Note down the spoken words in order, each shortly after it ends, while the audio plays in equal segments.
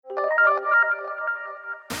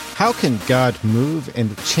How can God move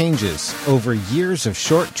and change us over years of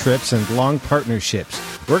short trips and long partnerships?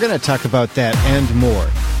 We're going to talk about that and more.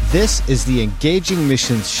 This is the Engaging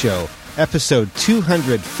Missions Show, episode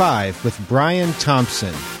 205 with Brian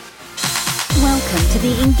Thompson. Welcome to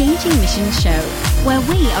the Engaging Missions Show, where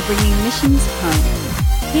we are bringing missions home.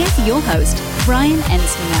 Here's your host, Brian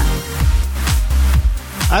Ensminger.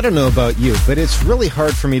 I don't know about you, but it's really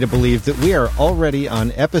hard for me to believe that we are already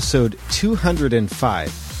on episode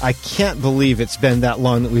 205. I can't believe it's been that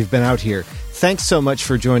long that we've been out here. Thanks so much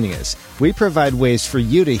for joining us. We provide ways for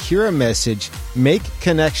you to hear a message, make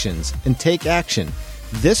connections, and take action.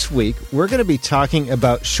 This week, we're going to be talking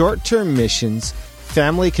about short-term missions,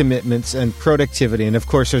 family commitments, and productivity. And of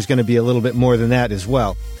course, there's going to be a little bit more than that as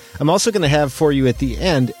well. I'm also going to have for you at the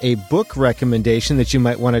end a book recommendation that you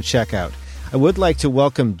might want to check out. I would like to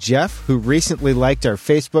welcome Jeff, who recently liked our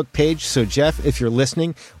Facebook page. So Jeff, if you're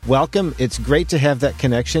listening, welcome. It's great to have that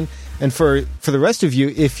connection. And for the rest of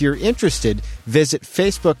you, if you're interested, visit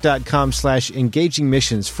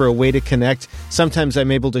facebook.com/engagingmissions for a way to connect. Sometimes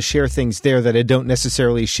I'm able to share things there that I don't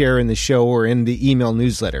necessarily share in the show or in the email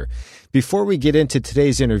newsletter. Before we get into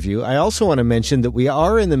today's interview, I also want to mention that we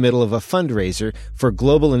are in the middle of a fundraiser for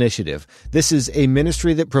Global Initiative. This is a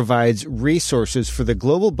ministry that provides resources for the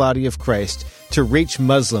global body of Christ to reach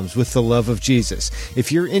Muslims with the love of Jesus.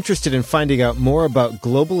 If you're interested in finding out more about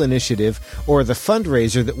Global Initiative or the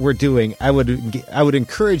fundraiser that we're doing, I would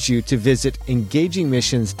encourage you to visit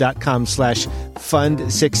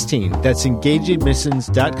engagingmissions.com/fund16. That's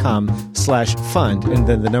engagingmissions.com/fund and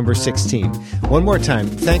then the number 16. One more time,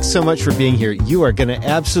 thanks so much for being here. You are going to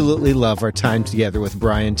absolutely love our time together with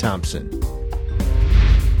Brian Thompson.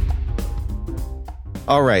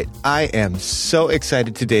 All right, I am so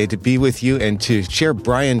excited today to be with you and to share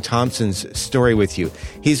Brian Thompson's story with you.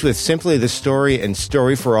 He's with Simply the Story and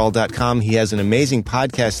StoryForAll.com. He has an amazing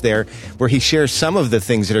podcast there where he shares some of the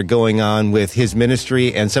things that are going on with his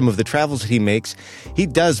ministry and some of the travels that he makes. He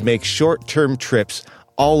does make short-term trips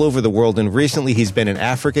all over the world, and recently he's been in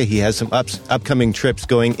Africa. He has some upcoming trips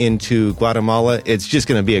going into Guatemala. It's just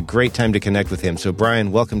going to be a great time to connect with him. So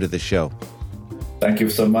Brian, welcome to the show. Thank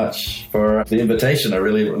you so much for the invitation. I'm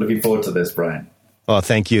really looking forward to this, Brian. Oh,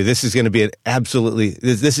 thank you. This is going to be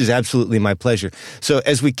this is absolutely my pleasure. So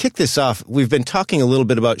as we kick this off, we've been talking a little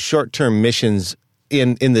bit about short-term missions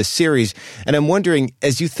in this series, and I'm wondering,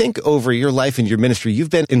 as you think over your life and your ministry,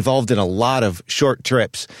 you've been involved in a lot of short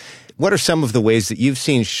trips. What are some of the ways that you've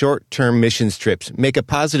seen short-term missions trips make a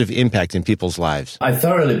positive impact in people's lives? I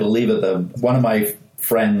thoroughly believe it. One of my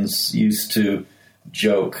friends used to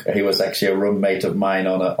joke. He was actually a roommate of mine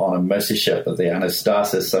on a mercy ship at the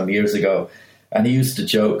Anastasis some years ago, and he used to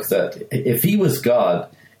joke that if he was God,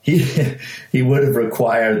 he would have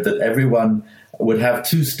required that everyone would have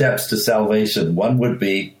two steps to salvation. One would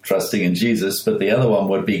be trusting in Jesus, but the other one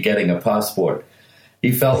would be getting a passport.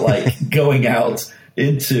 He felt like going out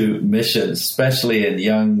into missions, especially in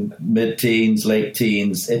young mid-teens, late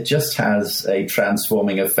teens, it just has a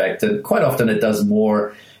transforming effect. And quite often it does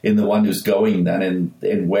more in the one who's going than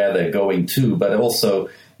in where they're going to. But also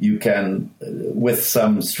you can, with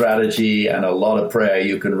some strategy and a lot of prayer,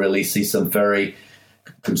 you can really see some very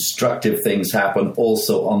constructive things happen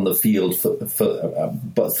also on the field,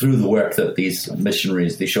 but through the work that these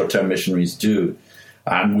short-term missionaries do.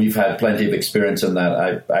 And we've had plenty of experience in that.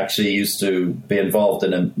 I actually used to be involved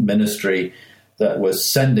in a ministry that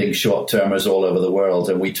was sending short-termers all over the world,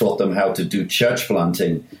 and we taught them how to do church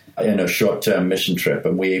planting in a short-term mission trip.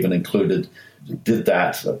 And we even did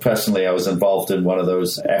that. Personally, I was involved in one of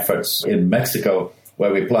those efforts in Mexico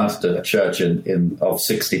where we planted a church of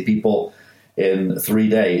 60 people in 3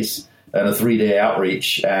 days, and a 3-day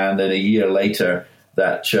outreach. And then a year later,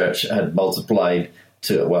 that church had multiplied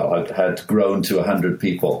had grown to 100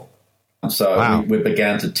 people. So wow. we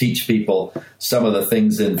began to teach people some of the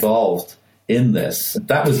things involved in this.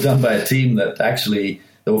 That was done by a team that actually,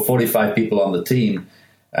 there were 45 people on the team,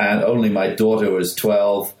 and only my daughter was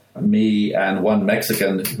 12, me and one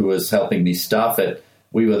Mexican who was helping me staff it.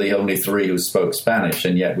 We were the only three who spoke Spanish,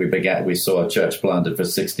 and yet we saw a church planted for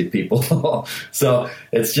 60 people. So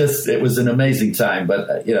it was an amazing time.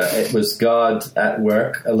 But, it was God at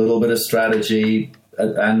work, a little bit of strategy,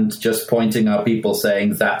 and just pointing our people,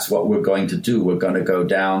 saying that's what we're going to do. We're going to go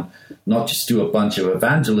down, not just do a bunch of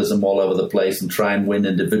evangelism all over the place and try and win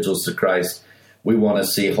individuals to Christ. We want to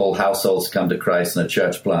see whole households come to Christ and a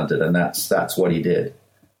church planted, and that's what he did.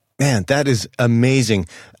 Man, that is amazing.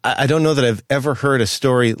 I don't know that I've ever heard a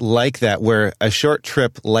story like that, where a short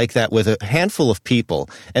trip like that with a handful of people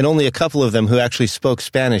and only a couple of them who actually spoke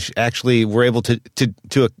Spanish actually were able to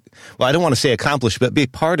well, I don't want to say accomplish, but be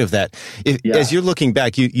part of that. As you're looking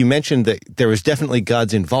back, you mentioned that there was definitely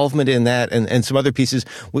God's involvement in that and some other pieces.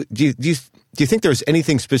 Do you think there's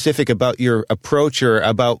anything specific about your approach or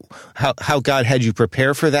about how God had you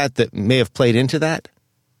prepare for that may have played into that?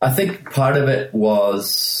 I think part of it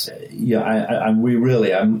was,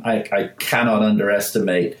 I cannot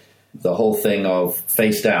underestimate the whole thing of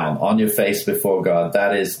face down, on your face before God.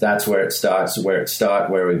 That's where it starts,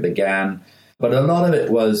 where we began. But a lot of it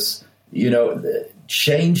was,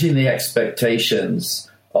 changing the expectations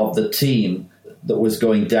of the team that was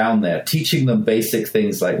going down there, teaching them basic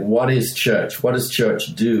things like, what is church? What does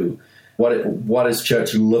church do? What does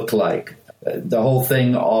church look like? The whole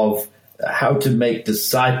thing of how to make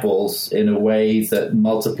disciples in a way that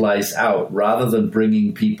multiplies out, rather than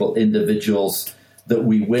bringing individuals that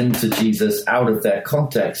we win to Jesus out of their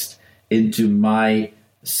context into my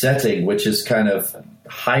setting, which is kind of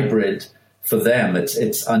hybrid for them.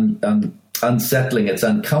 It's unsettling. It's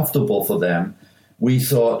uncomfortable for them. We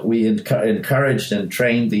thought we encouraged and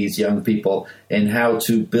trained these young people in how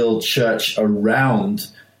to build church around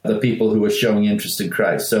the people who were showing interest in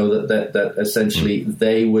Christ, so that essentially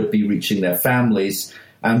they would be reaching their families,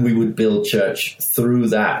 and we would build church through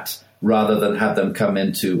that, rather than have them come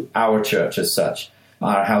into our church as such,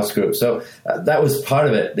 our house group. So that was part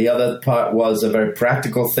of it. The other part was a very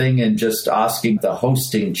practical thing in just asking the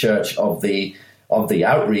hosting church of the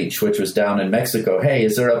outreach, which was down in Mexico, hey,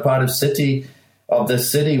 is there a part of the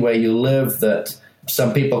city where you live that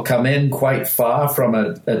some people come in quite far from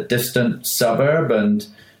a distant suburb, and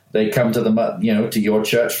they come to to your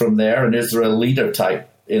church from there, and is there a leader type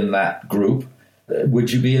in that group?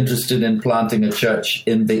 Would you be interested in planting a church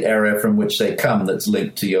in the area from which they come that's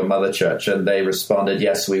linked to your mother church? And they responded,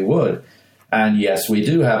 yes, we would. And yes, we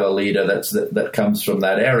do have a leader that comes from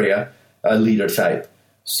that area, a leader type.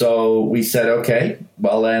 So we said, okay,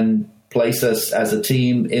 well then place us as a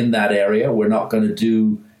team in that area. We're not going to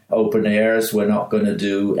do open airs. We're not going to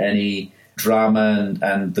do any drama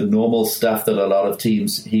and the normal stuff that a lot of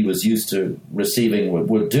teams he was used to receiving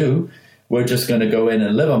would do. We're just going to go in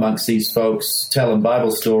and live amongst these folks, tell them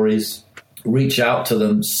Bible stories, reach out to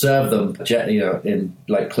them, serve them, in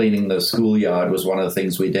like cleaning the schoolyard was one of the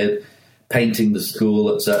things we did, painting the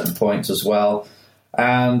school at certain points as well.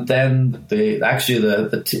 And then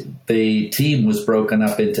the team was broken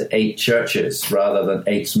up into 8 churches rather than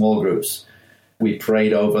 8 small groups. We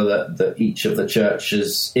prayed over each of the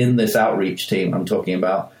churches in this outreach team I'm talking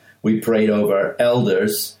about. We prayed over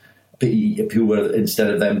elders who were, instead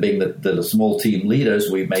of them being the small team leaders,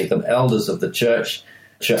 we made them elders of the church.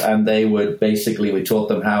 And they would we taught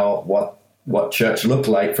them what church looked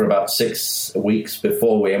like for about 6 weeks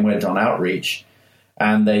before we went on outreach.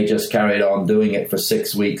 And they just carried on doing it for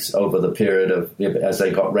 6 weeks over the period as they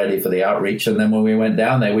got ready for the outreach. And then when we went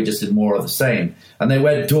down there, we just did more of the same. And they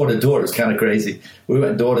went door to door. It was kind of crazy. We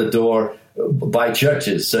went door to door by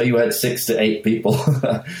churches. So you had 6 to 8 people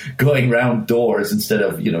going round doors instead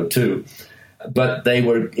of, 2. But they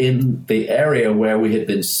were in the area where we had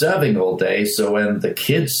been serving all day. So when the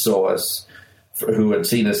kids saw us, who had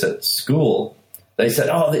seen us at school, they said,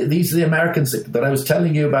 oh, these are the Americans that I was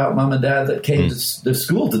telling you about, Mom and Dad, that came to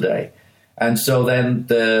school today. And so then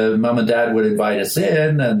the Mom and Dad would invite us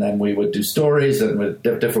in, and then we would do stories, and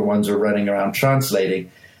different ones were running around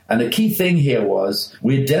translating. And the key thing here was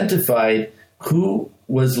we identified who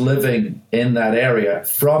was living in that area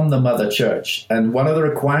from the mother church. And one of the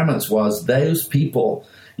requirements was those people,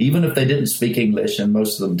 even if they didn't speak English, and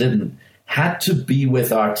most of them didn't, had to be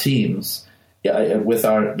with our teams. With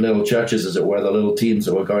our little churches, as it were, the little teams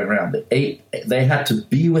that were going around. They had to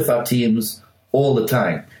be with our teams all the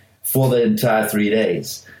time for the entire 3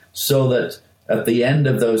 days, so that at the end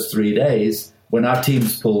of those 3 days, when our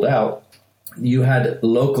teams pulled out, you had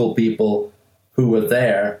local people who were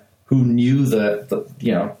there who knew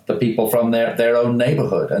the people from their own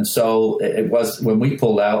neighborhood. And so it was, when we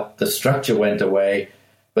pulled out, the structure went away,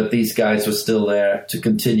 but these guys were still there to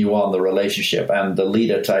continue on the relationship. And the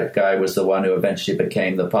leader type guy was the one who eventually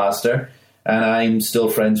became the pastor. And I'm still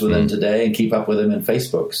friends with him today and keep up with him in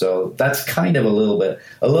Facebook. So that's kind of a little bit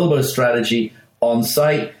of strategy on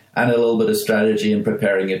site and a little bit of strategy in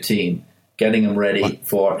preparing your team, getting them ready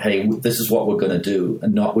for, hey, this is what we're going to do.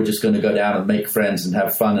 And not we're just going to go down and make friends and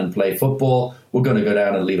have fun and play football. We're going to go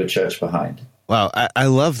down and leave a church behind. Wow, I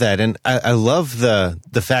love that. And I love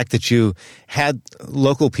the fact that you had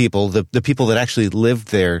local people, the people that actually lived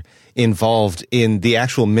there involved in the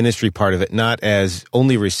actual ministry part of it, not as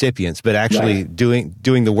only recipients, but actually doing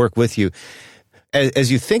the work with you.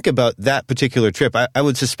 As you think about that particular trip, I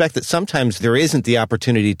would suspect that sometimes there isn't the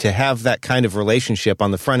opportunity to have that kind of relationship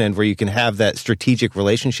on the front end where you can have that strategic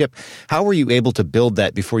relationship. How were you able to build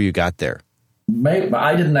that before you got there?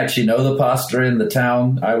 I didn't actually know the pastor in the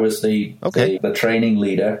town. I was the training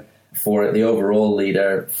leader for it, the overall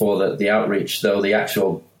leader for the outreach, though the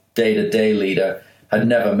actual day-to-day leader had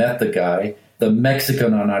never met the guy. The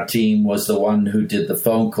Mexican on our team was the one who did the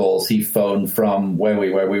phone calls. He phoned from where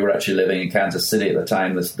we were actually living in Kansas City at the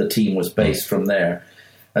time. The team was based from there.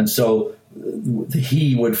 And so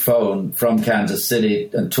he would phone from Kansas City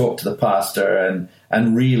and talk to the pastor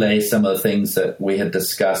and relay some of the things that we had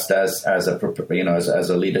discussed as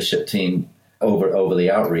a leadership team over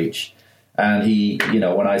the outreach. And he,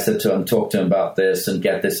 when I said to him, talk to him about this and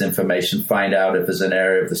get this information, find out if there's an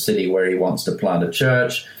area of the city where he wants to plant a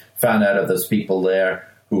church, found out if there's people there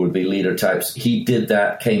who would be leader types. He did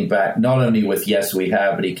that, came back not only with yes, we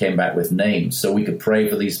have, but he came back with names. So we could pray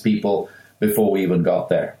for these people before we even got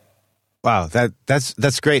there. Wow,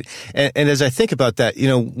 that's great. And as I think about that,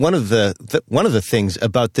 one of the things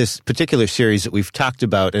about this particular series that we've talked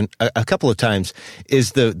about and a couple of times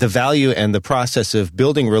is the value and the process of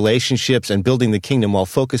building relationships and building the kingdom while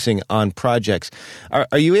focusing on projects.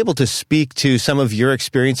 Are you able to speak to some of your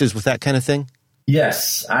experiences with that kind of thing?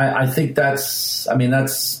 Yes, I think that's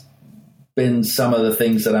been some of the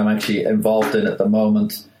things that I'm actually involved in at the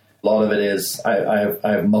moment. A lot of it is I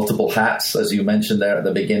have multiple hats, as you mentioned there at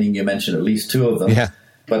the beginning. You mentioned at least two of them,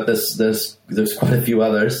 but there's quite a few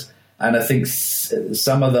others, and I think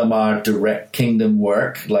some of them are direct kingdom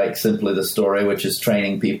work, like Simply the Story, which is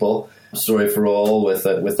training people. Story for All with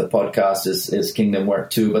the podcast is kingdom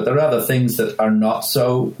work too. But there are other things that are not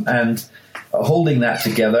so, and holding that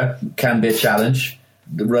together can be a challenge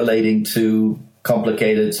relating to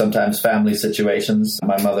complicated, sometimes family situations.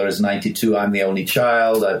 My mother is 92. I'm the only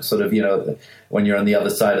child. I'm sort of, when you're on the other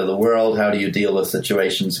side of the world, how do you deal with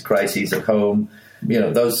situations, crises at home?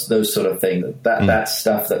 Those sort of things. That's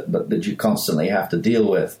stuff that you constantly have to deal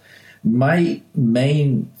with. My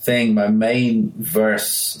main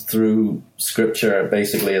verse through Scripture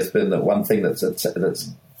basically has been the one thing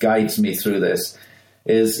that guides me through this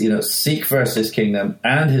is, seek first his kingdom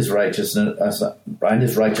and his righteousness,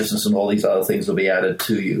 and all these other things will be added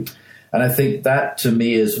to you. And I think that to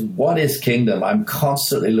me is, what is kingdom? I'm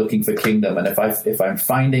constantly looking for kingdom. And if I'm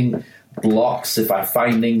finding blocks, if I'm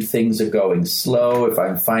finding things are going slow, if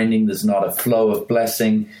I'm finding there's not a flow of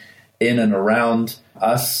blessing in and around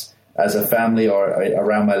us as a family or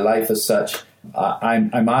around my life as such,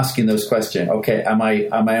 I'm asking those questions. Okay, am I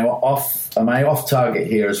off target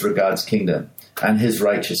here as regards kingdom and his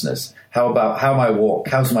righteousness? How's my walk?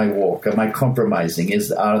 Am I compromising?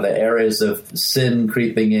 Are there areas of sin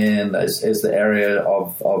creeping in? Is the area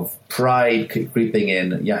of pride creeping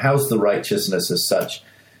in? How's the righteousness as such?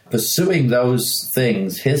 Pursuing those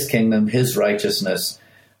things, his kingdom, his righteousness,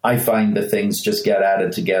 I find the things just get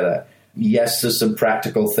added together. Yes, there's some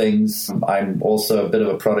practical things. I'm also a bit of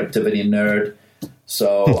a productivity nerd,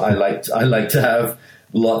 so I like to have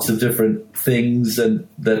lots of different things and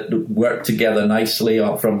that work together nicely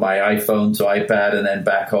from my iPhone to iPad and then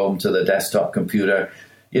back home to the desktop computer.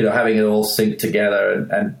 Having it all synced together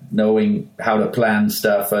and knowing how to plan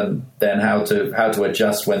stuff and then how to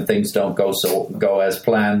adjust when things don't go as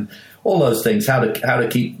planned. All those things. How to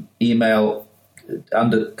keep email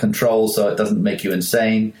under control so it doesn't make you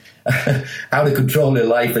insane. How to control your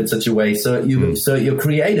life in such a way so you're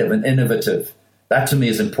creative and innovative. That to me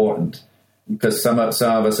is important, because some of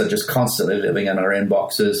us are just constantly living in our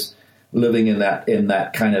inboxes, living in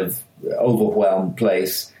that kind of overwhelmed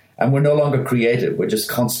place, and we're no longer creative. We're just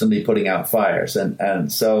constantly putting out fires,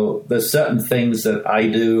 and so there's certain things that I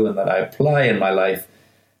do and that I apply in my life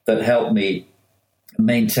that help me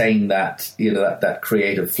maintain that that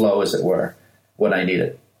creative flow, as it were, when I need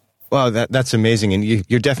it. Wow, that's amazing. And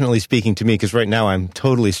you're definitely speaking to me, because right now I'm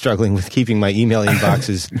totally struggling with keeping my email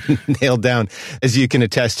inboxes nailed down. As you can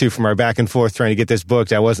attest to from our back and forth trying to get this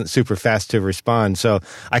booked, I wasn't super fast to respond. So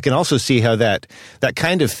I can also see how that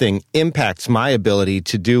kind of thing impacts my ability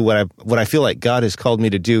to do what I feel like God has called me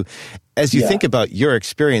to do. As you think about your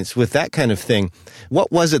experience with that kind of thing,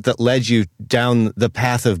 what was it that led you down the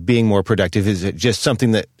path of being more productive? Is it just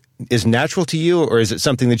something that is natural to you, or is it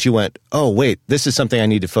something that you went, oh, wait, this is something I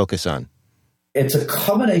need to focus on? It's a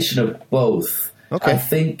combination of both. Okay. I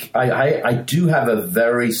think I do have a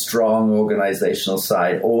very strong organizational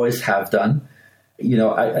side, always have done.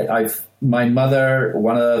 My mother,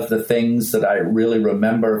 one of the things that I really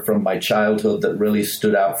remember from my childhood that really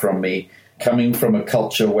stood out from me coming from a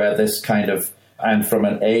culture where this kind of, and from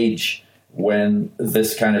an age when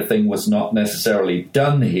this kind of thing was not necessarily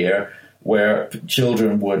done here, where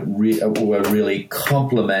children were really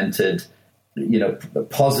complimented,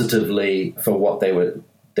 positively for what they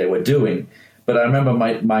were doing. But I remember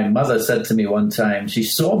my mother said to me one time, she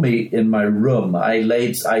saw me in my room. I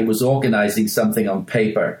was organizing something on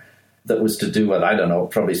paper that was to do with, I don't know,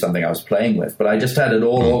 probably something I was playing with, but I just had it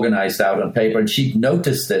all organized out on paper. And she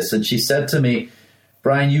noticed this, and she said to me,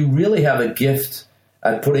 Brian, you really have a gift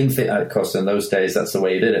at putting things, of course, in those days, that's the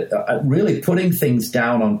way you did it, really putting things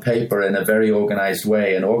down on paper in a very organized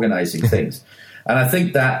way and organizing things. And I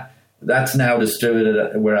think that's now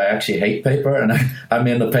distributed where I actually hate paper, and I'm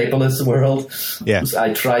in the paperless world. Yeah.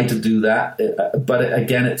 I try to do that. But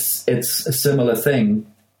again, it's a similar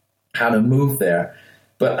thing, how to move there.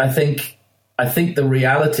 But I think the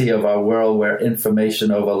reality of our world where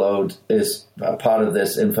information overload is a part of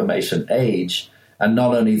this information age. And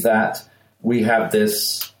not only that, we have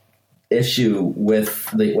this issue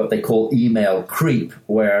with what they call email creep,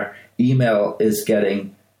 where email is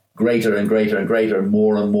getting greater and greater and greater,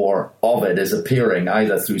 more and more of it is appearing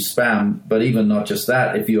either through spam, but even not just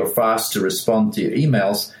that. If you are fast to respond to your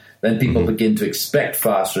emails, then people begin to expect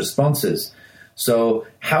fast responses. So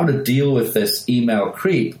how to deal with this email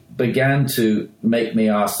creep began to make me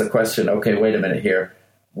ask the question, okay, wait a minute here.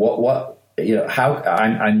 How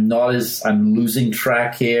I'm losing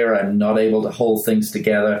track here. I'm not able to hold things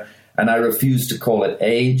together, and I refuse to call it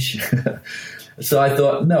age. So I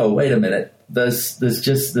thought, no, wait a minute. There's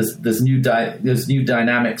new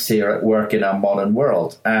dynamics here at work in our modern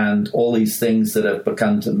world, and all these things that have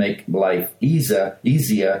begun to make life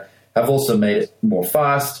easier have also made it more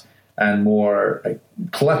fast and more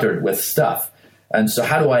cluttered with stuff. And so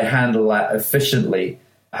how do I handle that efficiently?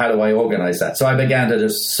 How do I organize that? So I began to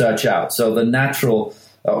just search out. So the natural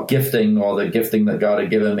gifting, or the gifting that God had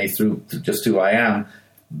given me through just who I am,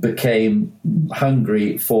 became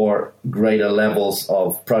hungry for greater levels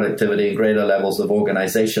of productivity and greater levels of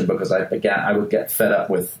organization, because I would get fed up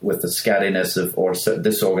with the scattiness or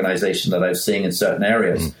disorganization that I was seeing in certain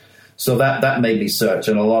areas. So that made me search.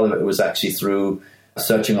 And a lot of it was actually through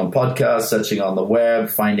searching on podcasts, searching on the web,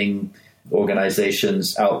 finding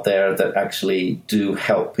organizations out there that actually do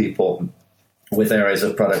help people with areas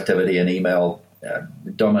of productivity and email,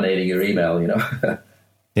 dominating your email,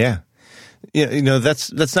 Yeah. Yeah,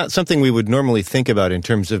 that's not something we would normally think about in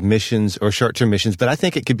terms of missions or short-term missions, but I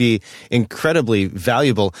think it could be incredibly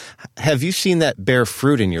valuable. Have you seen that bear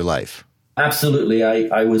fruit in your life? Absolutely.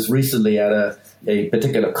 I was recently at a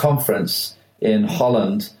particular conference in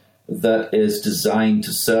Holland that is designed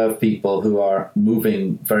to serve people who are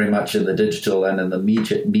moving very much in the digital and in the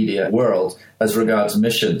media world as regards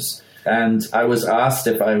missions. And I was asked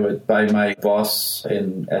if I would, by my boss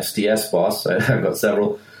in SDS boss, I've got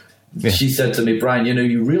several. Yeah. She said to me, Brian,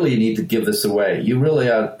 you really need to give this away. You really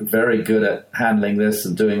are very good at handling this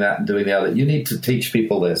and doing that and doing the other. You need to teach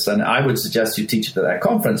people this. And I would suggest you teach it at that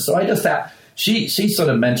conference. So I just she sort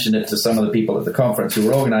of mentioned it to some of the people at the conference who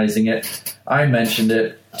were organizing it. I mentioned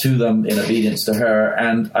it to them in obedience to her.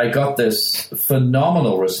 And I got this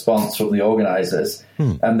phenomenal response from the organizers.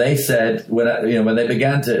 And they said, when I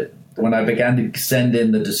began to send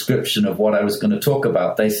in the description of what I was going to talk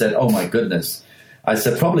about, they said, oh my goodness. I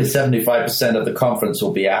said, probably 75% of the conference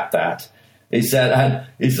will be at that. He said, I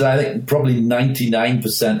think probably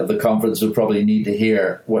 99% of the conference will probably need to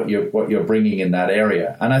hear what you're bringing in that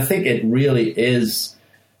area. And I think it really is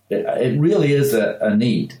a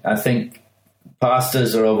need. I think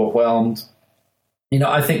pastors are overwhelmed.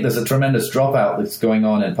 I think there's a tremendous dropout that's going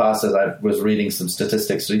on in pastors. I was reading some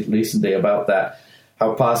statistics recently about that.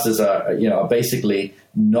 How pastors are, basically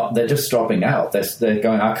they're just dropping out. They're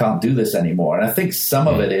going, I can't do this anymore. And I think some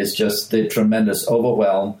of it is just the tremendous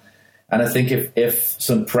overwhelm. And I think if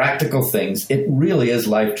some practical things, it really is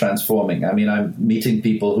life transforming. I mean, I'm meeting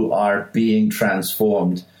people who are being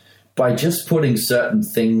transformed by just putting certain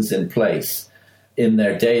things in place in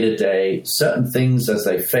their day-to-day, certain things as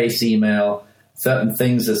they face email, certain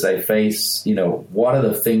things as they face, what are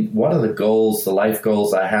the goals, the life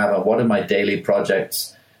goals I have, and what are my daily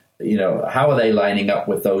projects? How are they lining up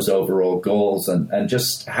with those overall goals? And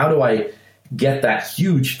just how do I get that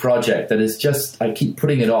huge project that is just, I keep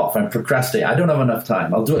putting it off. I'm procrastinating. I don't have enough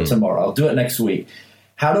time. I'll do it tomorrow. I'll do it next week.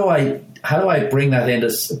 How do I bring that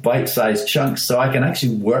into bite-sized chunks so I can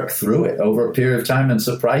actually work through it over a period of time and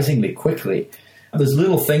surprisingly quickly? There's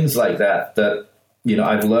little things like that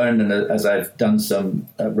I've learned, and as I've done some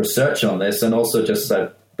research on this, and also just I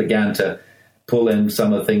began to pull in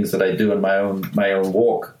some of the things that I do in my own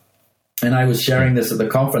walk. And I was sharing this at the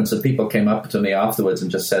conference, and people came up to me afterwards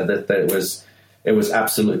and just said that it was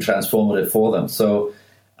absolutely transformative for them. So,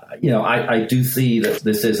 I do see that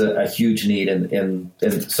this is a huge need in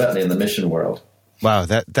certainly in the mission world. Wow,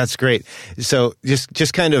 that's great. So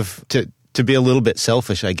just kind of to be a little bit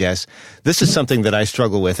selfish, I guess, this is something that I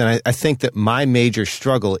struggle with. And I think that my major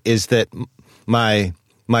struggle is that my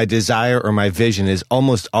desire or my vision is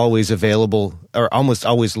almost always available or almost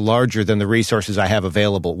always larger than the resources I have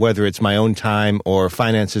available, whether it's my own time or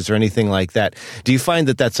finances or anything like that. Do you find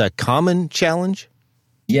that that's a common challenge?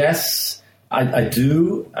 Yes, I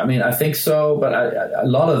do. I mean, I think so. But a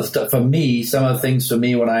lot of the stuff for me, some of the things for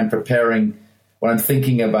me when I'm preparing, when I'm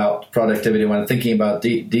thinking about productivity, when I'm thinking about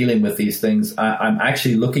dealing with these things, I'm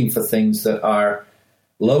actually looking for things that are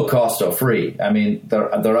low cost or free. I mean,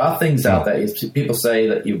 there are things out there. People say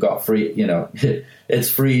that you've got free, it's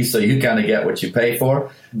free, so you kind of get what you pay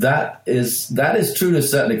for. That is true to a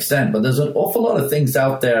certain extent, but there's an awful lot of things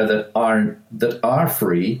out there that are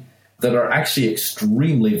free, that are actually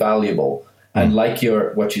extremely valuable. And like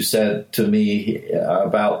what you said to me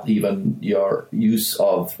about even your use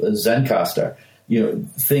of Zencastr,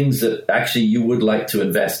 things that actually you would like to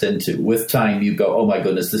invest into. With time, you go, oh my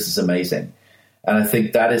goodness, this is amazing. And I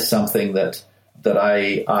think that is something that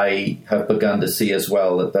I have begun to see as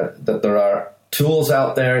well, that there are tools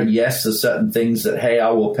out there. Yes, there's certain things that, hey, I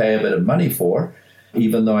will pay a bit of money for,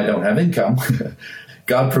 even though I don't have income.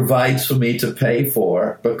 God provides for me to pay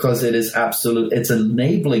for, because it's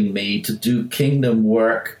enabling me to do kingdom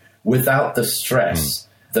work without the stress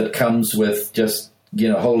that comes with just,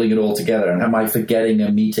 holding it all together. And am I forgetting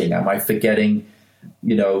a meeting? Am I forgetting,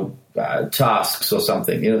 tasks or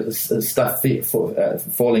something, stuff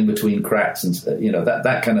falling between cracks and,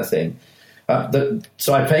 that kind of thing.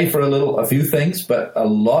 So I pay for a few things, but a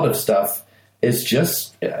lot of stuff is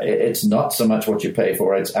just, it's not so much what you pay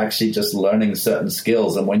for. It's actually just learning certain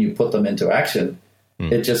skills. And when you put them into action,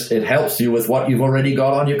 it helps you with what you've already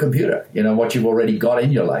got on your computer, what you've already got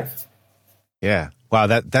in your life. Yeah. Wow,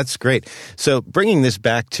 that's great. So bringing this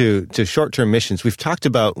back to short-term missions, we've talked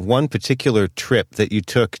about one particular trip that you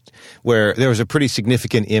took where there was a pretty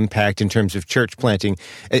significant impact in terms of church planting.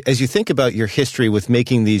 As you think about your history with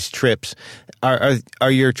making these trips, are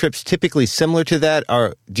your trips typically similar to that?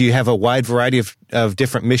 Or do you have a wide variety of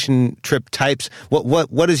different mission trip types?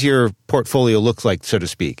 What does your portfolio look like, so to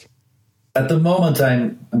speak? At the moment,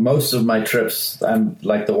 most of my trips, I'm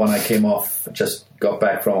like the one I just got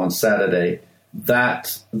back from on Saturday.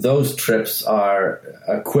 Those trips are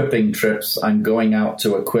equipping trips. I'm going out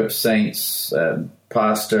to equip saints,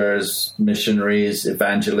 pastors, missionaries,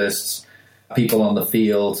 evangelists, people on the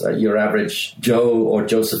field, your average Joe or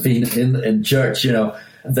Josephine in church,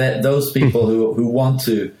 those people who want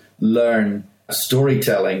to learn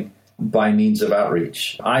storytelling by means of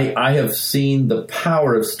outreach. I have seen the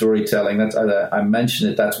power of storytelling. I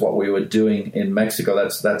mentioned it. That's what we were doing in Mexico.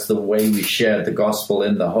 That's the way we shared the gospel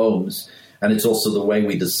in the homes. And it's also the way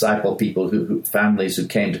we disciple people, families who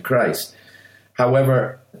came to Christ.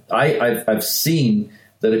 However, I've seen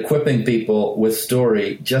that equipping people with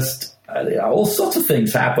story, just all sorts of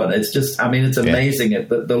things happen. It's just, it's amazing. Yeah.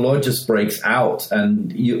 The Lord just breaks out,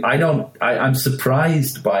 and I'm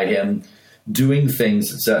surprised by Him doing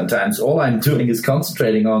things at certain times. All I'm doing is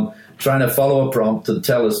concentrating on trying to follow a prompt and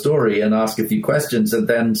tell a story and ask a few questions, and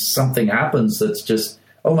then something happens that's just,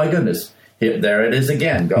 oh my goodness. There it is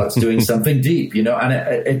again. God's doing something deep, and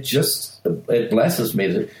it blesses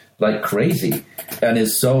me like crazy and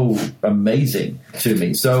is so amazing to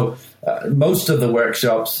me. So most of the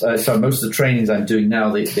workshops, most of the trainings I'm doing now,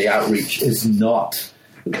 the outreach is not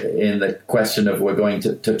in the question of we're going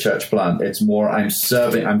to church plant. It's more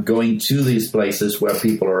I'm going to these places where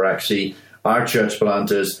people are actually our church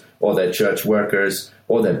planters or they're church workers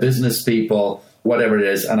or they're business people, whatever it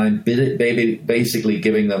is, and I'm basically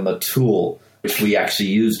giving them a tool, which we actually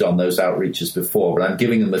used on those outreaches before, but I'm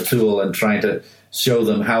giving them a tool and trying to show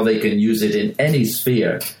them how they can use it in any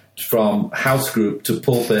sphere, from house group to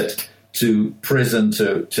pulpit to prison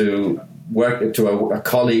to work to a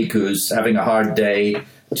colleague who's having a hard day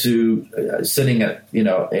to sitting at in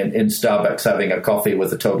Starbucks having a coffee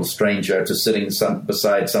with a total stranger to sitting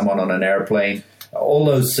beside someone on an airplane. All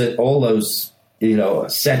those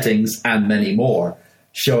settings and many more,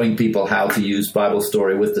 showing people how to use Bible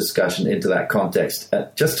story with discussion into that context,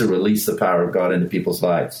 just to release the power of God into people's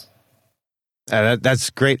lives. That's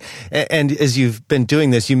great. And as you've been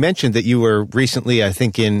doing this, you mentioned that you were recently, I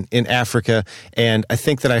think, in Africa, and I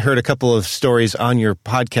think that I heard a couple of stories on your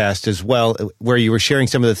podcast as well, where you were sharing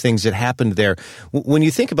some of the things that happened there. When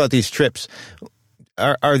you think about these trips,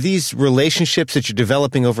 are these relationships that you're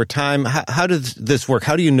developing over time? How does this work?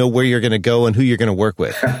 How do you know where you're going to go and who you're going to work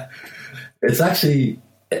with? It's actually,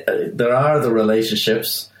 there are the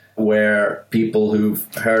relationships where people who've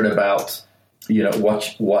heard about,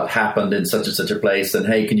 what happened in such and such a place, and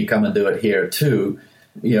hey, can you come and do it here too?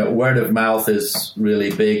 Word of mouth is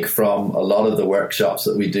really big from a lot of the workshops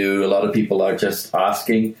that we do. A lot of people are just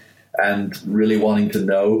asking and really wanting to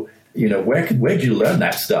know, where'd you learn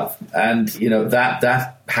that stuff? And,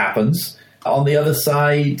 that happens. On the other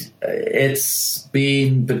side, it's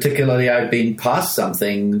been particularly, I've been past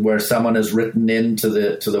something where someone has written into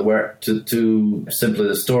the work to simply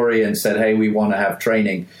the story and said, hey, we want to have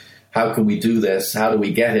training. How can we do this? How do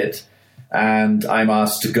we get it? And I'm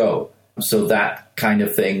asked to go. So that kind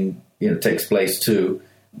of thing, takes place too.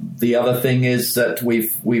 The other thing is that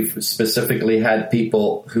we've specifically had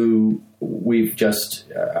people who we've just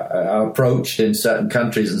approached in certain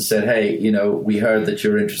countries and said, hey, we heard that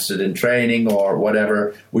you're interested in training or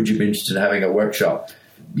whatever. Would you be interested in having a workshop?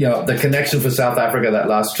 The connection for South Africa, that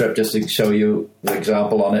last trip, just to show you the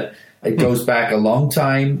example on it, it goes back a long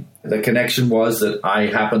time. The connection was that I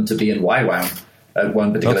happened to be in YWAM at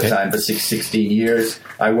one particular time for 16 years.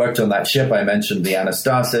 I worked on that ship. I mentioned the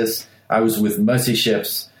Anastasis. I was with Mercy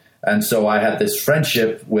Ships. And so I had this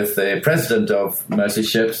friendship with the president of Mercy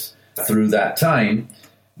Ships through that time.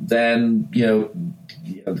 Then,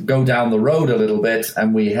 go down the road a little bit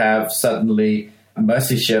and we have suddenly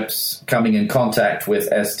Mercy Ships coming in contact with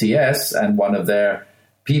STS, and one of their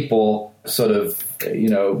people sort of,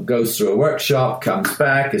 goes through a workshop, comes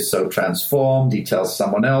back, is so transformed. He tells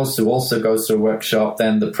someone else who also goes through a workshop.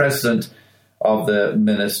 Then the president of the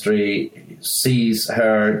ministry sees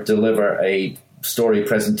her deliver a story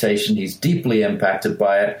presentation. He's deeply impacted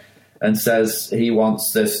by it and says he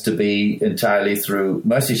wants this to be entirely through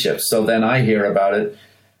Mercy Ships. So then I hear about it.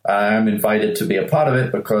 I'm invited to be a part of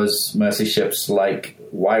it because Mercy Ships, like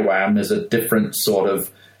YWAM, is a different sort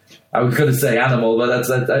of, I was going to say animal, but that's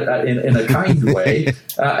in a kind way,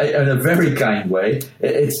 in a very kind way.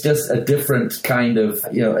 It's just a different kind of,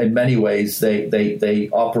 in many ways, they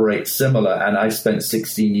operate similar. And I spent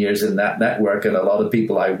 16 years in that network, and a lot of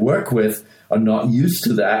people I work with are not used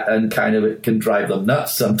to that, and kind of it can drive them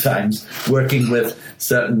nuts sometimes working with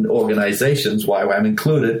certain organizations, YWAM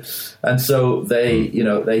included. And so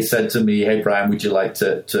they said to me, hey, Brian, would you like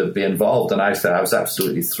to be involved? And I said I was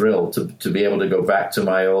absolutely thrilled to be able to go back to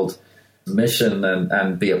my old mission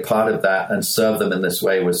and be a part of that and serve them in this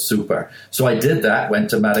way was super. So I did that, went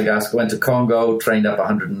to Madagascar, went to Congo, trained up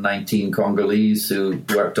 119 Congolese who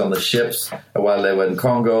worked on the ships while they were in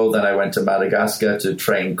Congo. Then I went to Madagascar to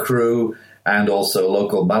train crew and also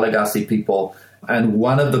local Malagasy people. And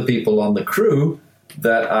one of the people on the crew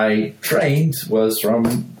that I trained was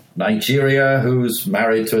from Nigeria, who's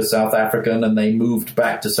married to a South African, and they moved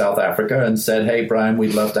back to South Africa and said, hey, Brian,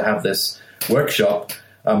 we'd love to have this workshop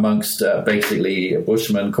amongst basically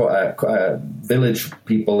Bushmen, village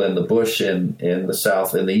people in the bush in the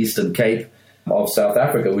south, in the Eastern Cape of South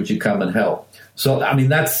Africa. Would you come and help? So, I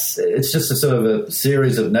mean, it's just a sort of a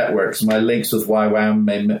series of networks. My links with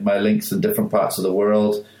YWAM, my links in different parts of the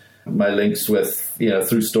world, my links with,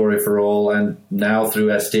 through Story for All, and now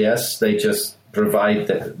through STS, they just provide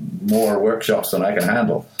more workshops than I can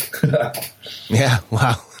handle. Yeah,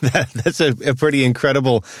 wow. That's a pretty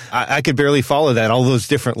incredible. I could barely follow that, all those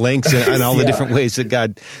different links and all the different ways that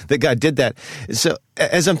God did that. So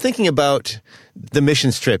as I'm thinking about the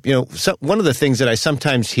missions trip, one of the things that I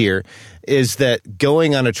sometimes hear is that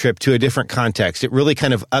going on a trip to a different context, it really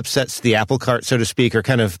kind of upsets the apple cart, so to speak, or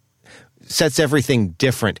kind of sets everything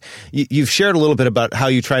different. You've shared a little bit about how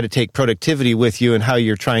you try to take productivity with you and how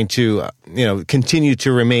you're trying to, continue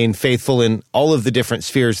to remain faithful in all of the different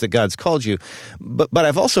spheres that God's called you. But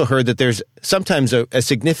I've also heard that there's sometimes a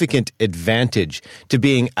significant advantage to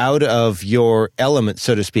being out of your element,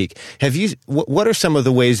 so to speak. What are some of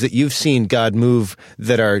the ways that you've seen God move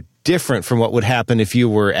that are different from what would happen if you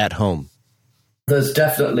were at home? There's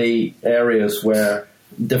definitely areas where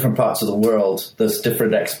different parts of the world, there's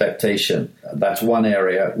different expectation. That's one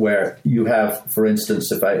area where you have, for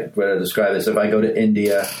instance, if I were to describe this, if I go to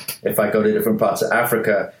India, if I go to different parts of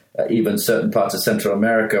Africa, even certain parts of Central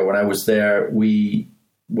America, when I was there, we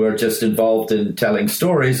were just involved in telling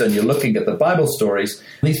stories, and you're looking at the Bible stories.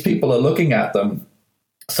 These people are looking at them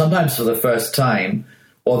sometimes for the first time,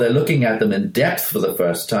 or they're looking at them in depth for the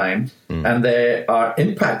first time, and they are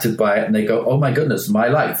impacted by it, and they go, oh my goodness, my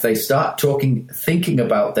life. They start thinking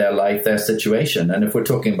about their life, their situation. And if we're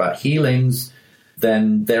talking about healings,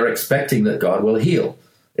 then they're expecting that God will heal.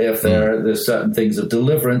 If there's certain things of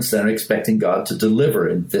deliverance, they're expecting God to deliver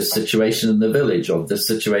in this situation in the village or this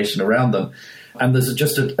situation around them. And there's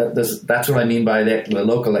just that's what I mean by the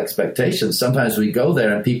local expectations. Sometimes we go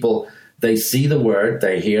there and people, they see the word,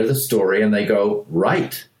 they hear the story, and they go,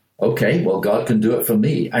 right, okay, well, God can do it for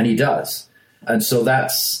me. And he does. And so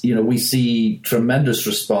that's, we see tremendous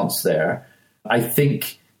response there. I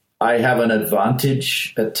think I have an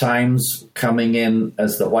advantage at times coming in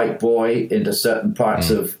as the white boy into certain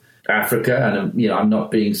parts of Africa. And, I'm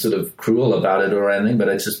not being sort of cruel about it or anything, but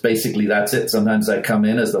it's just basically that's it. Sometimes I come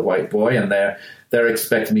in as the white boy and they're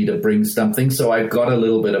expecting me to bring something. So I've got a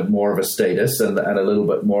little bit of more of a status and a little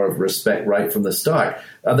bit more of respect right from the start.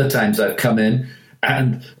 Other times I've come in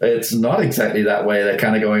and it's not exactly that way. They're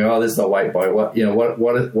kind of going, oh, this is the white boy. What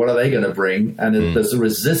are they going to bring? And there's a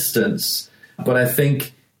resistance. But I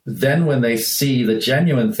think then when they see, the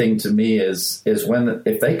genuine thing to me is when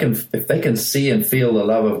if they can see and feel the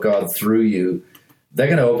love of God through you, they're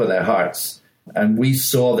going to open their hearts. And we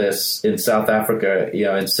saw this in South Africa,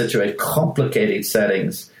 in complicated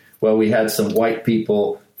settings where we had some white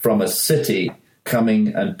people from a city coming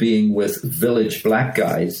and being with village black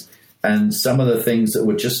guys. And some of the things that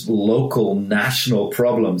were just local, national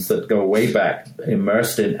problems that go way back,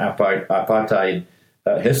 immersed in apartheid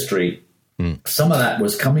history, some of that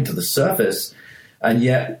was coming to the surface. And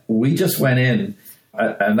yet we just went in,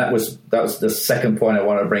 and that was the second point I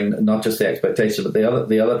want to bring, not just the expectation, but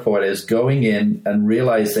the other point is going in and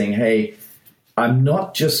realizing, hey, I'm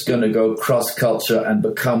not just going to go cross-culture and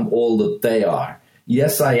become all that they are.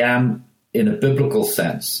 Yes, I am in a biblical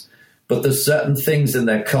sense, but there's certain things in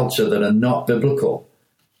their culture that are not biblical.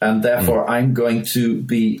 And therefore, I'm going to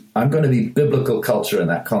be biblical culture in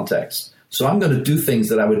that context. So I'm going to do things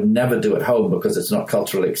that I would never do at home because it's not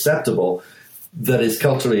culturally acceptable, that is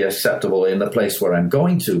culturally acceptable in the place where I'm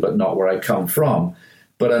going to, but not where I come from.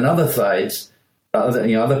 But on other sides, other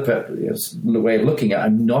way of looking at it,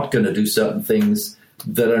 I'm not going to do certain things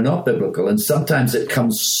that are not biblical. And sometimes it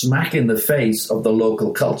comes smack in the face of the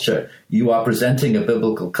local culture. You are presenting a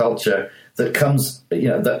biblical culture that comes,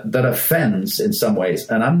 that offends in some ways.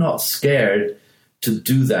 And I'm not scared to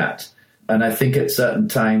do that. And I think at certain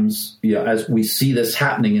times, as we see this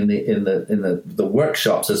happening in the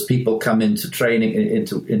workshops, as people come into training,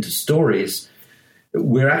 into stories,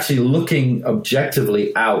 we're actually looking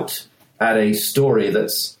objectively out at a story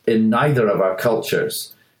that's in neither of our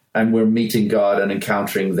cultures, and we're meeting God and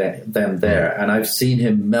encountering them there. And I've seen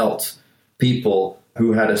him melt people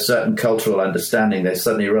who had a certain cultural understanding. They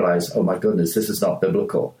suddenly realize, oh my goodness, this is not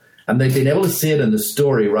biblical. And they've been able to see it in the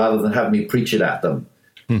story rather than have me preach it at them.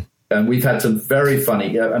 And we've had some very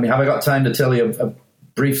funny, have I got time to tell you a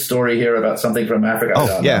brief story here about something from Africa?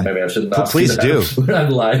 Oh, yeah. Maybe I shouldn't ask Please do. I'm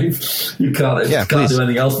live. You can't do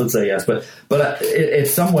anything else but say yes. But in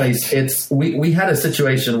some ways, we had a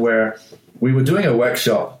situation where we were doing a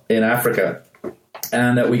workshop in Africa,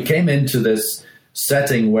 and we came into this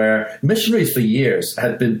setting where missionaries for years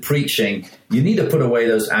had been preaching, you need to put away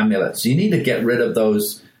those amulets. You need to get rid of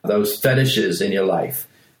those fetishes in your life.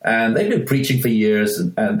 And they've been preaching for years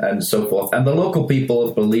and so forth. And the local people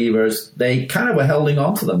of believers, they kind of were holding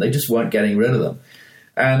on to them. They just weren't getting rid of them.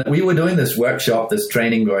 And we were doing this workshop, this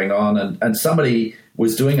training going on, and somebody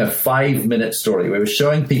was doing a 5-minute story. We were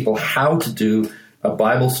showing people how to do a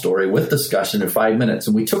Bible story with discussion in 5 minutes.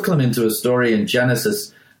 And we took them into a story in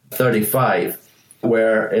Genesis 35,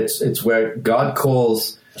 where it's where God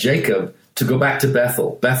calls Jacob to go back to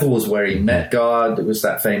Bethel. Bethel was where he met God. It was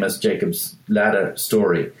that famous Jacob's Ladder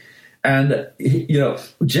story. And,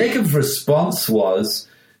 Jacob's response was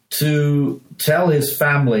to tell his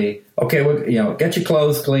family, okay, get your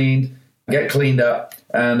clothes cleaned, get cleaned up,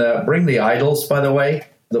 and bring the idols, by the way,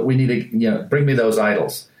 that we need to, bring me those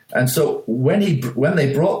idols. And so when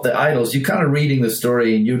they brought the idols, you're kind of reading the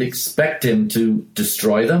story and you'd expect him to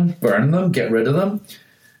destroy them, burn them, get rid of them.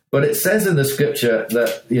 But it says in the scripture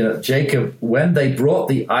that, Jacob, when they brought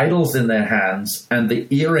the idols in their hands and the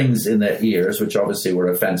earrings in their ears, which obviously were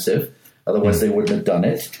offensive, otherwise they wouldn't have done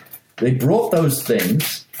it, they brought those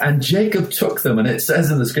things and Jacob took them. And it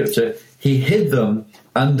says in the scripture, he hid them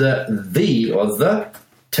under the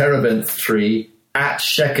terebinth tree at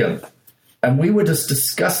Shechem. And we were just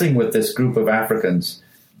discussing with this group of Africans,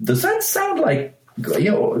 does that sound like,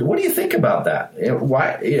 what do you think about that?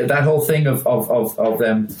 Why that whole thing of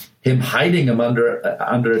him hiding them under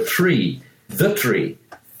a tree, the tree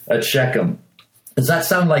at Shechem? Does that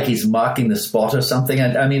sound like he's marking the spot or something?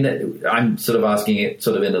 And I mean, I'm sort of asking it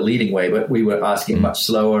sort of in a leading way, but we were asking much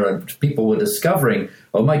slower, and people were discovering,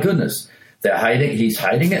 oh my goodness, They're hiding. He's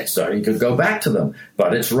hiding it so he could go back to them,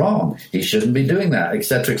 but it's wrong. He shouldn't be doing that,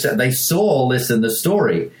 etc., etc. They saw all this in the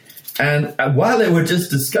story, and while they were just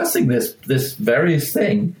discussing this various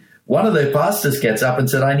thing, one of the pastors gets up and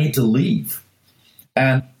said, "I need to leave,"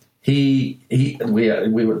 and we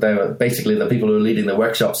were basically the people who were leading the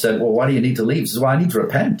workshop said, "Well, why do you need to leave?" He says, "Well, I need to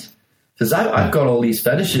repent because I've got all these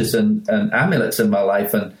fetishes and amulets in my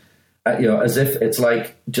life, and as if it's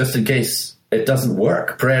like just in case it doesn't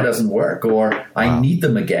work, prayer doesn't work, or I need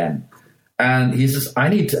them again." And he says, I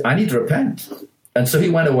need to repent. And so he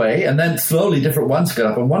went away, and then slowly different ones got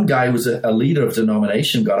up. And one guy who was a leader of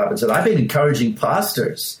denomination got up and said, "I've been encouraging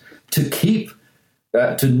pastors to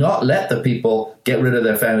to not let the people get rid of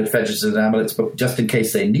their fetishes and amulets, but just in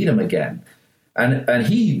case they need them again." And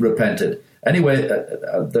he repented. Anyway,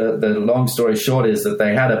 the long story short is that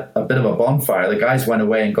they had a bit of a bonfire. The guys went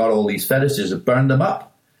away and got all these fetishes and burned them up.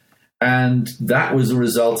 And that was a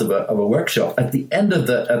result of a workshop. At the end of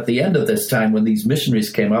this time, when these missionaries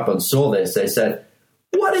came up and saw this, they said,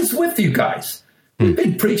 "What is with you guys? We've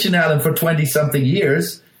been preaching at them for 20-something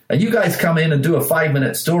years, and you guys come in and do a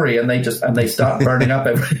 5-minute story, and they start burning up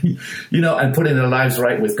everything, and putting their lives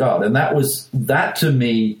right with God." And that to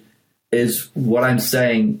me is what I'm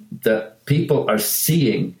saying, that people are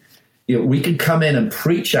seeing. We can come in and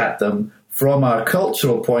preach at them from our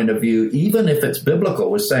cultural point of view, even if it's biblical.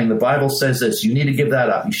 We're saying the Bible says this, you need to give that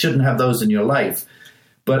up. You shouldn't have those in your life.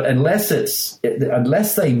 But unless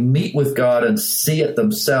they meet with God and see it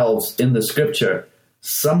themselves in the Scripture,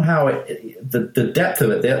 somehow the depth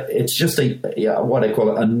of it, it's just what I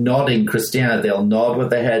call it, a nodding Christianity. They'll nod with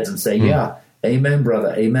their heads and say, "Yeah, amen,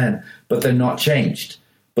 brother, amen." But they're not changed.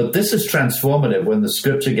 But this is transformative when the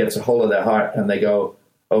Scripture gets a hold of their heart and they go,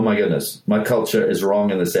 "Oh my goodness, my culture is wrong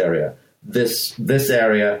in this area. This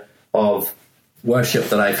area of worship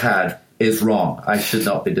that I've had is wrong. I should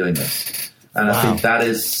not be doing this." And wow. I think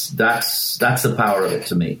that's the power of it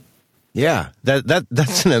to me. Yeah,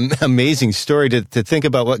 that's an amazing story to think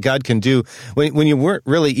about what God can do when you weren't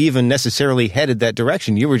really even necessarily headed that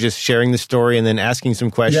direction. You were just sharing the story and then asking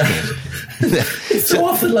some questions. Yeah. It's so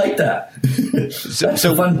often like that. That's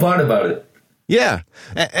the fun part about it. Yeah.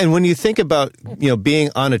 And when you think about, being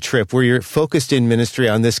on a trip where you're focused in ministry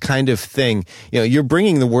on this kind of thing, you're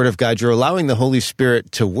bringing the Word of God, you're allowing the Holy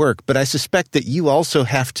Spirit to work, but I suspect that you also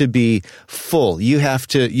have to be full. You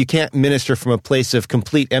can't minister from a place of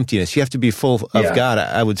complete emptiness. You have to be full of God,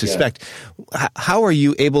 I would suspect. Yeah. How are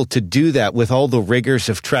you able to do that with all the rigors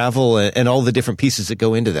of travel and all the different pieces that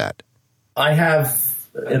go into that?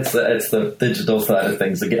 It's the digital side of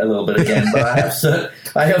things a little bit again, but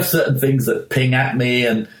I have certain things that ping at me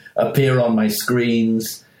and appear on my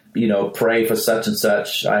screens. Pray for such and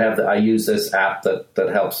such. I use this app that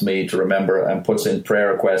helps me to remember and puts in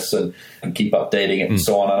prayer requests and keep updating it and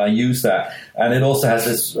so on. And I use that, and it also has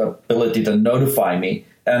this ability to notify me,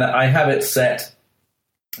 and I have it set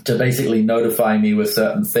to basically notify me with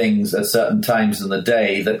certain things at certain times in the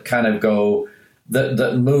day that kind of go.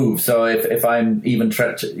 That move. So if I'm even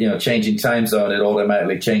changing time zone, it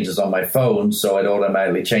automatically changes on my phone. So it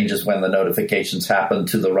automatically changes when the notifications happen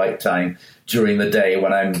to the right time during the day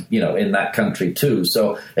when I'm in that country too.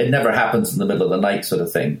 So it never happens in the middle of the night, sort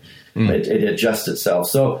of thing. It adjusts itself.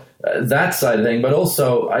 So that side of thing. But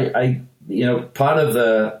also I part of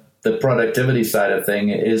the productivity side of thing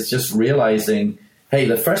is just realizing, hey,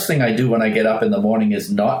 the first thing I do when I get up in the morning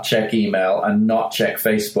is not check email and not check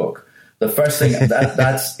Facebook. The first thing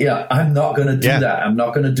I'm not going to do that. I'm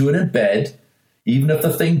not going to do it in bed, even if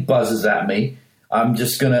the thing buzzes at me. I'm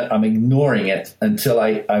ignoring it until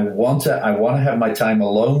I want to have my time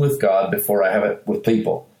alone with God before I have it with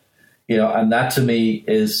people. And that to me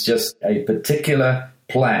is just a particular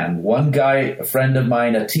plan. One guy, a friend of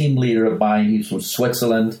mine, a team leader of mine, he's from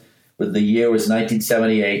Switzerland. The year was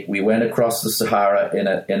 1978. We went across the Sahara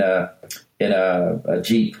in a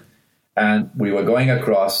Jeep. And we were going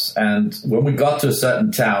across, and when we got to a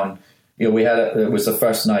certain town, it was the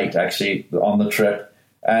first night actually on the trip,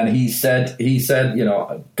 and he said,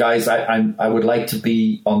 guys, I would like to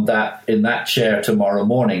be in that chair tomorrow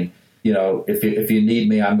morning. If you need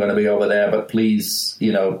me, I'm going to be over there, but please,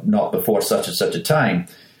 not before such and such a time.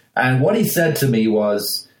 And what he said to me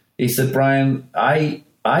was, he said, "Brian, I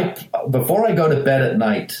before I go to bed at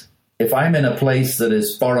night, if I'm in a place that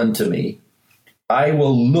is foreign to me, I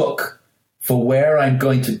will look for where I'm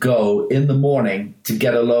going to go in the morning to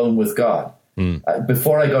get alone with God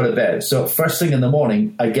before I go to bed. So first thing in the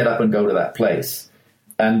morning, I get up and go to that place."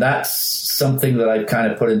 And that's something that I've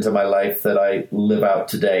kind of put into my life that I live out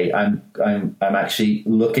today. I'm actually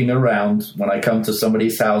looking around when I come to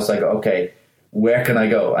somebody's house. I go, okay, where can I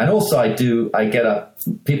go? And also I get up,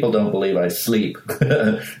 people don't believe I sleep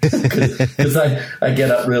because I get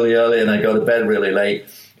up really early and I go to bed really late.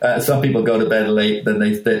 Some people go to bed late, then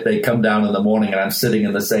they come down in the morning and I'm sitting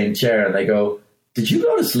in the same chair and they go, did you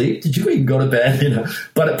go to sleep? Did you even go to bed?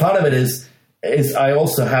 But part of it is I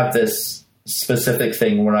also have this specific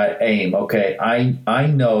thing where I aim, okay, I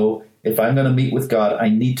know if I'm going to meet with God, I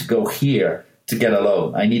need to go here to get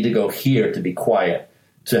alone. I need to go here to be quiet,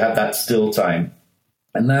 to have that still time.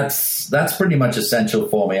 And that's pretty much essential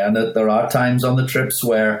for me. And there are times on the trips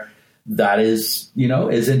where that is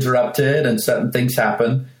interrupted and certain things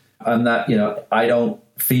happen, and that, I don't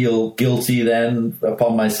feel guilty then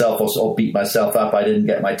upon myself or beat myself up. I didn't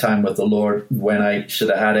get my time with the Lord when I should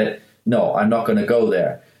have had it. No, I'm not going to go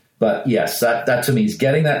there. But yes, that to me is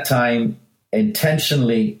getting that time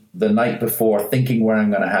intentionally the night before, thinking where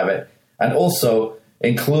I'm going to have it. And also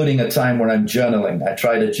including a time where I'm journaling. I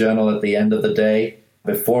try to journal at the end of the day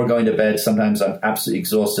before going to bed. Sometimes I'm absolutely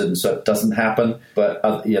exhausted, and so it doesn't happen. But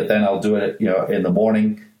then I'll do it, in the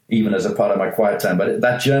morning, even as a part of my quiet time. But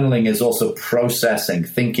that journaling is also processing,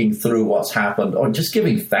 thinking through what's happened, or just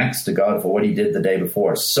giving thanks to God for what he did the day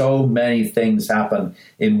before. So many things happen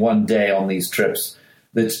in one day on these trips.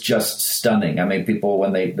 That's just stunning. I mean, people,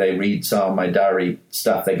 when they read some of my diary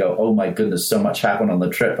stuff, they go, oh my goodness, so much happened on the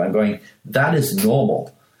trip. I'm going, that is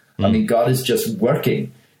normal. I mean, God is just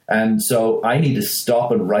working. And so I need to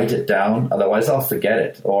stop and write it down. Otherwise I'll forget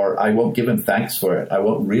it, or I won't give him thanks for it. I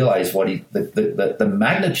won't realize what the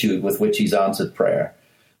magnitude with which he's answered prayer.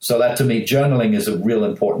 So that, to me, journaling is a real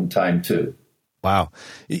important time too. Wow.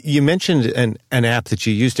 You mentioned an app that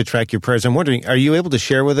you use to track your prayers. I'm wondering, are you able to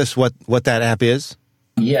share with us what that app is?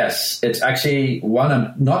 Yes, it's actually one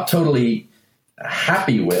I'm not totally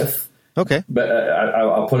happy with. Okay. But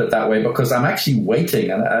I'll put it that way because I'm actually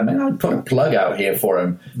waiting, and I'll put a plug out here for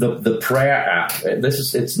him. The prayer app. It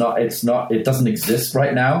doesn't exist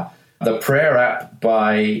right now. The prayer app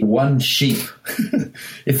by One Sheep.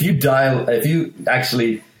 If you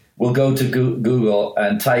actually will go to Google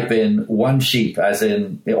and type in One Sheep, as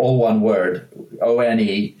in all one word,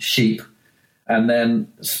 ONE, sheep, and then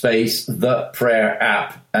space the prayer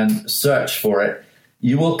app and search for it,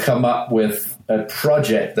 you will come up with a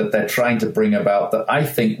project that they're trying to bring about that I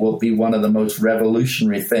think will be one of the most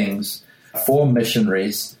revolutionary things for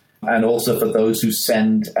missionaries and also for those who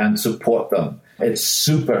send and support them. It's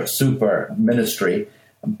super, super ministry.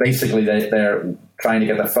 Basically, they're trying to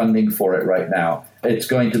get the funding for it right now. It's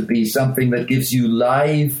going to be something that gives you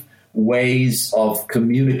live ways of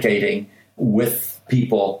communicating with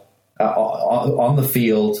people on the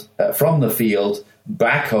field, from the field,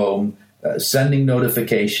 back home, sending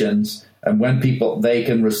notifications, and when they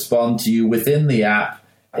can respond to you within the app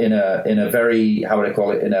in a very, how would I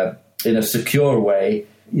call it, in a secure way,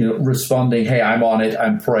 responding, hey, I'm on it,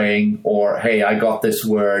 I'm praying, or hey, I got this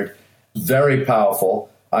word. Very powerful.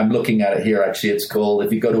 I'm looking at it here, actually. It's called,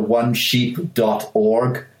 if you go to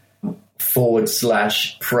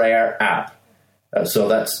onesheep.org/prayer app. So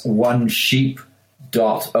that's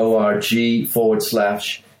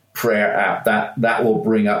onesheep.org/prayer app. That will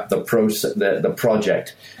bring up the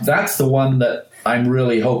project. That's the one that I'm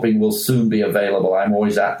really hoping will soon be available. I'm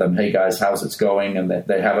always at them. Hey guys, how's it going? And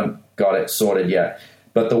they haven't got it sorted yet.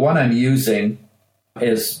 But the one I'm using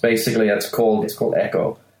is basically, it's called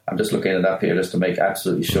Echo. I'm just looking it up here just to make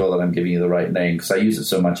absolutely sure that I'm giving you the right name, because I use it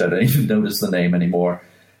so much I don't even notice the name anymore.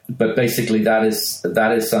 But basically that is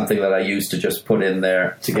something that I use to just put in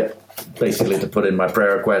there to put in my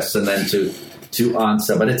prayer requests and then to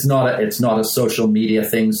answer. But it's not a social media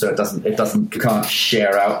thing, so you can't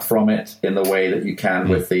share out from it in the way that you can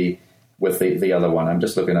with the other one. I'm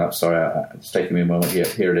just looking up. Sorry, it's taking me a moment here.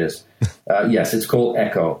 Here it is. Yes, it's called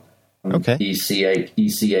Echo. Okay.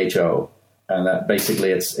 ECHO. And that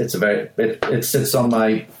basically it sits on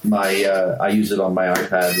my I use it on my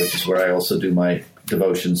iPad, which is where I also do my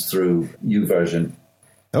devotions through YouVersion.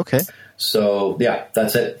 Okay. So yeah,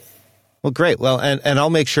 that's it. Well, great. Well, and I'll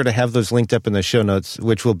make sure to have those linked up in the show notes,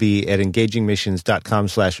 which will be at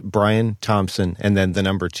engagingmissions.com/Brian Thompson and then the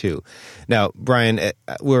number 2. Now, Brian,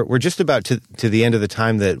 we're just about to the end of the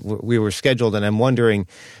time that we were scheduled, and I'm wondering,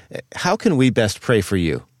 how can we best pray for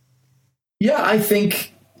you? Yeah, I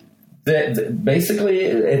think that basically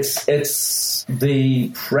it's the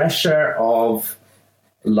pressure of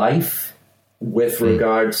life with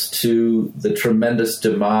regards to the tremendous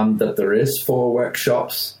demand that there is for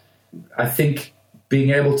workshops. I think being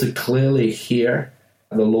able to clearly hear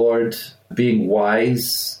the Lord, being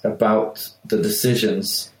wise about the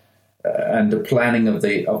decisions and the planning of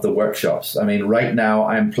the workshops. I mean, right now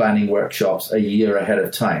I'm planning workshops a year ahead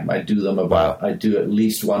of time. I do them I do at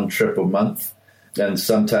least one trip a month. And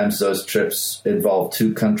sometimes those trips involve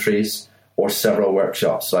 2 countries or several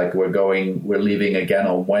workshops. Like we're leaving again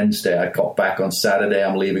on Wednesday. I got back on Saturday.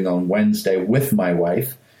 I'm leaving on Wednesday with my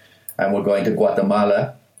wife, and we're going to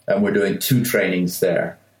Guatemala, and we're doing 2 trainings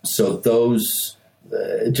there. So those,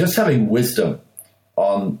 just having wisdom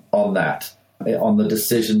on that, on the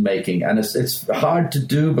decision making. And it's hard to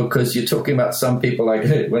do because you're talking about some people, like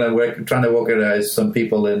when I'm trying to organize some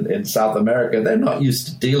people in South America, they're not used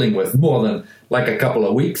to dealing with more than like a couple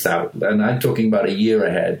of weeks out. And I'm talking about a year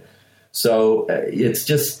ahead. So it's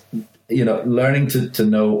just, learning to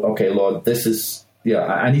know, okay, Lord, this is,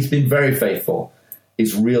 and he's been very faithful.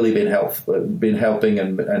 He's really been helping,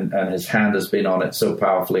 and his hand has been on it so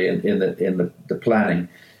powerfully in the planning.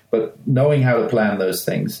 But knowing how to plan those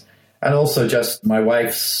things. And also just my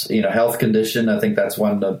wife's, health condition. I think that's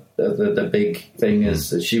one of the big thing is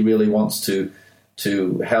that she really wants to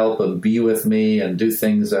help and be with me and do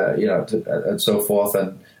things, and so forth,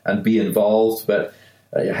 and be involved. But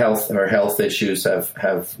her health issues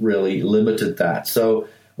have really limited that. So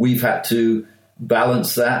we've had to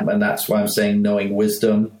balance that, and that's why I'm saying knowing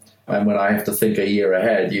wisdom. And when I have to think a year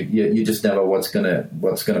ahead, you just never what's gonna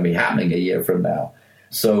be happening a year from now.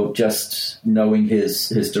 So just knowing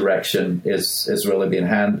his direction is really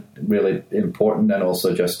been really important, and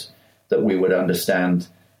also just that we would understand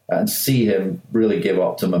and see him really give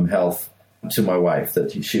optimum health to my wife,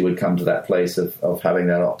 that she would come to that place of having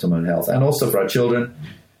that optimum health. And also for our children,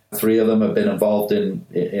 3 of them have been involved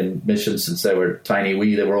in missions since they were tiny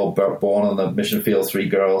wee. They were all born on the mission field, 3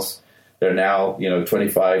 girls. They're now,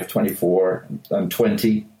 25, 24, and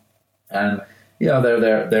 20. And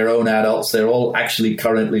they're their own adults. They're all actually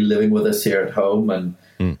currently living with us here at home, and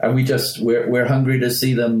we're hungry to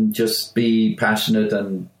see them just be passionate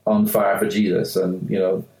and on fire for Jesus. And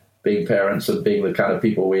being parents and being the kind of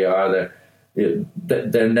people we are,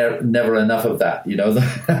 they're never enough of that,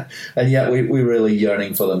 and yet we're really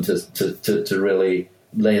yearning for them to really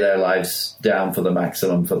lay their lives down for the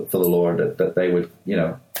maximum for the Lord, that they would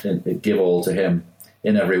give all to Him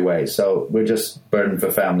in every way. So we're just burdened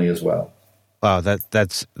for family as well. Wow,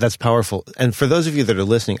 that's powerful. And for those of you that are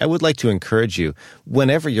listening, I would like to encourage you,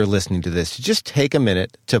 whenever you're listening to this, to just take a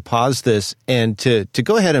minute to pause this and to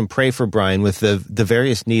go ahead and pray for Brian with the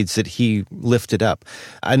various needs that he lifted up.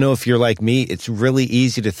 I know if you're like me, it's really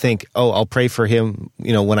easy to think, I'll pray for him,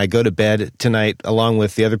 when I go to bed tonight, along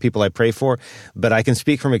with the other people I pray for. But I can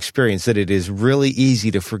speak from experience that it is really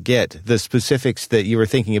easy to forget the specifics that you were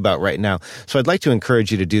thinking about right now. So I'd like to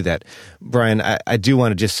encourage you to do that. Brian, I do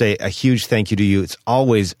want to just say a huge thank you to you. It's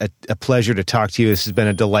always a pleasure to talk to you. This has been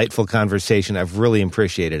a delightful conversation. I've really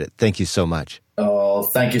appreciated it. Thank you so much. Oh,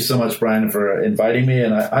 thank you so much, Brian, for inviting me.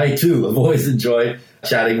 And I too have always enjoyed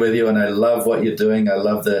chatting with you, and I love what you're doing. I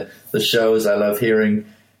love the shows. I love hearing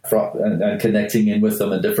from and connecting in with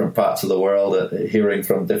them in different parts of the world, hearing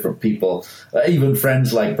from different people, even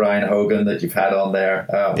friends like Brian Hogan that you've had on there,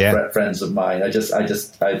 friends of mine. I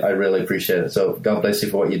really appreciate it. So God bless you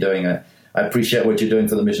for what you're doing. I appreciate what you're doing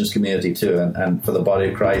for the missions community too, and for the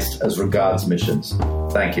body of Christ as regards missions.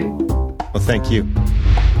 Thank you. Well, thank you.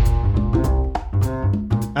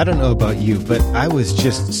 I don't know about you, but I was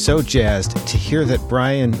just so jazzed to hear that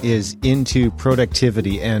Brian is into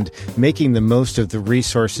productivity and making the most of the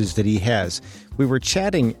resources that he has. We were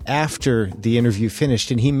chatting after the interview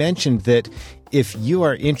finished, and he mentioned that if you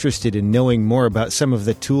are interested in knowing more about some of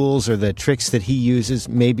the tools or the tricks that he uses,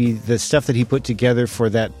 maybe the stuff that he put together for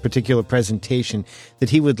that particular presentation,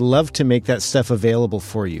 that he would love to make that stuff available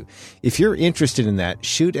for you. If you're interested in that,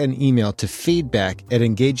 shoot an email to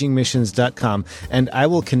feedback@engagingmissions.com, and I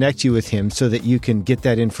will connect you with him so that you can get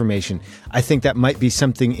that information. I think that might be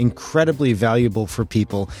something incredibly valuable for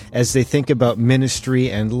people as they think about ministry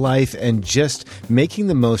and life and just making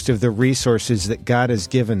the most of the resources that God has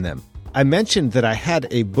given them. I mentioned that I had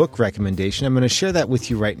a book recommendation. I'm going to share that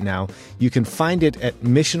with you right now. You can find it at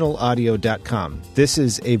missionalaudio.com. This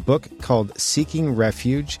is a book called Seeking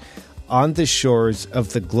Refuge on the Shores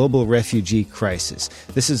of the Global Refugee Crisis.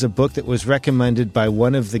 This is a book that was recommended by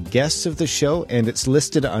one of the guests of the show, and it's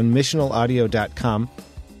listed on missionalaudio.com.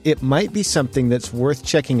 It might be something that's worth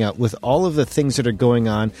checking out with all of the things that are going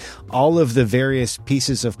on, all of the various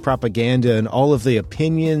pieces of propaganda and all of the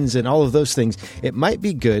opinions and all of those things. It might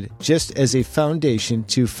be good just as a foundation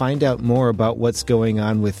to find out more about what's going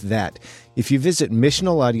on with that. If you visit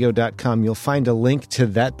missionalaudio.com, you'll find a link to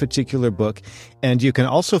that particular book, and you can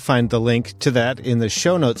also find the link to that in the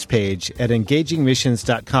show notes page at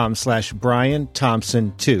engagingmissions.com/Brian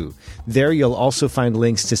Thompson 2. There you'll also find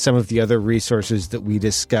links to some of the other resources that we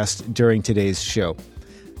discussed during today's show.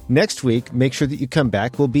 Next week, make sure that you come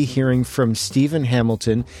back. We'll be hearing from Stephen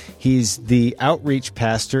Hamilton. He's the outreach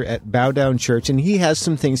pastor at Bow Down Church, and he has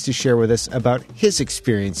some things to share with us about his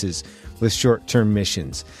experiences with short-term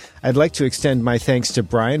missions. I'd like to extend my thanks to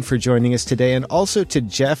Brian for joining us today, and also to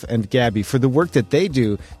Jeff and Gabby for the work that they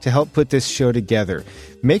do to help put this show together.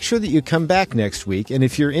 Make sure that you come back next week, and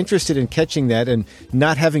if you're interested in catching that and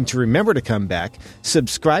not having to remember to come back,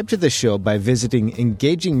 subscribe to the show by visiting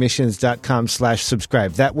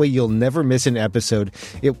engagingmissions.com/subscribe. That way you'll never miss an episode.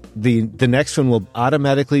 The next one will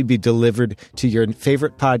automatically be delivered to your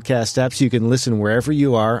favorite podcast app, so you can listen wherever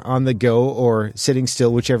you are, on the go or sitting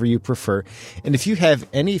still, whichever you prefer. And if you have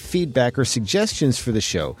any feedback or suggestions for the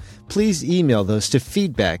show, please email those to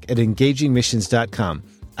feedback@engagingmissions.com.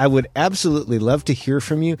 I would absolutely love to hear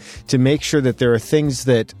from you, to make sure that there are things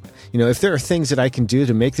that, if there are things that I can do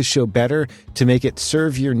to make the show better, to make it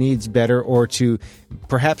serve your needs better, or to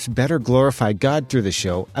perhaps better glorify God through the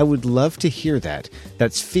show, I would love to hear that.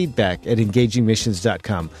 That's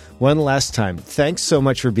feedback@engagingmissions.com. One last time, thanks so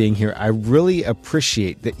much for being here. I really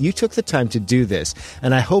appreciate that you took the time to do this,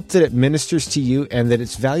 and I hope that it ministers to you and that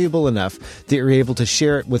it's valuable enough that you're able to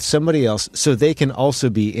share it with somebody else so they can also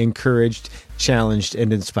be encouraged, challenged,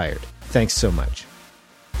 and inspired. Thanks so much.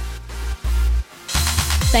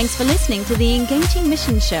 Thanks for listening to the Engaging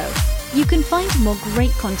Mission Show. You can find more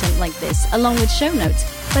great content like this, along with show notes,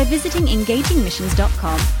 by visiting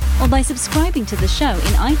engagingmissions.com or by subscribing to the show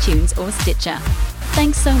in iTunes or Stitcher.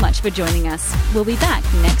 Thanks so much for joining us. We'll be back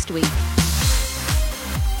next week.